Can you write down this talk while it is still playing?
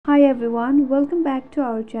Hi everyone, welcome back to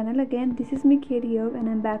our channel again. This is me Kate here and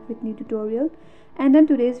I'm back with new tutorial. And in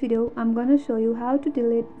today's video I'm gonna show you how to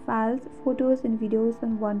delete files, photos and videos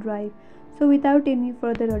on OneDrive. So without any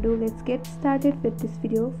further ado, let's get started with this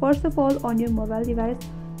video. First of all, on your mobile device,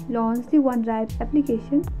 launch the OneDrive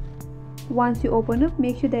application. Once you open up,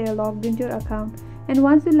 make sure that you're logged into your account. And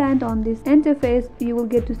once you land on this interface, you will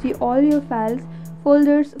get to see all your files,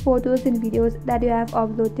 folders, photos and videos that you have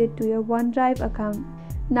uploaded to your OneDrive account.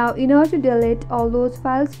 Now, in order to delete all those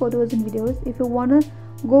files, photos and videos, if you wanna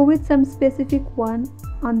go with some specific one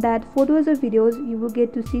on that photos or videos, you will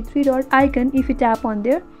get to see three dot icon. If you tap on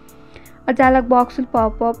there, a dialog box will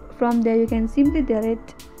pop up. From there you can simply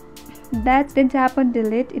delete that, then tap on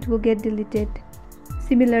delete, it will get deleted.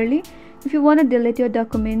 Similarly, if you want to delete your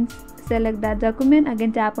documents, select that document,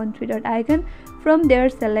 again tap on three dot icon. From there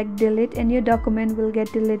select delete and your document will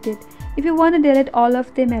get deleted. If you want to delete all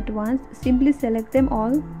of them at once, simply select them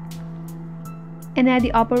all, and at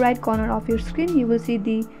the upper right corner of your screen you will see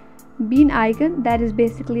the bin icon, that is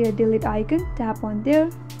basically a delete icon. Tap on there,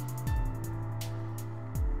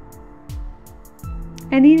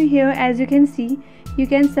 and in here, as you can see, you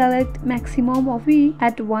can select maximum of 3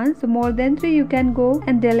 at once. So more than 3 you can go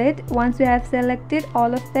and delete. Once you have selected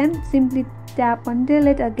all of them, simply tap on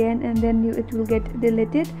delete again, and then it will get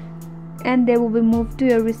deleted and they will be moved to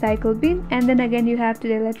your recycle bin, and then again you have to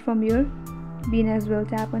delete from your bin as well.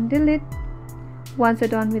 Tap on delete. Once you're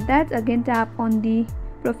done with that, again tap on the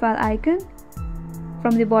profile icon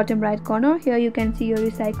from the bottom right corner. Here you can see your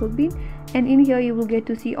recycle bin, and in here you will get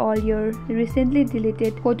to see all your recently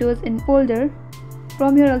deleted photos in folder.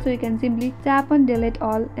 From here also you can simply tap on delete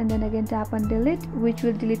all, and then again tap on delete, which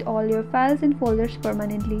will delete all your files and folders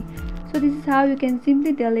permanently. So this is how you can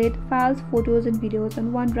simply delete files, photos and videos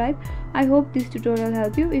on OneDrive. I hope this tutorial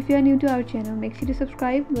helped you. If you are new to our channel, make sure to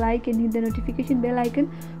subscribe, like and hit the notification bell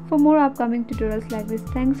icon for more upcoming tutorials like this.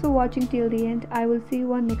 Thanks for watching till the end. I will see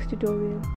you on next tutorial.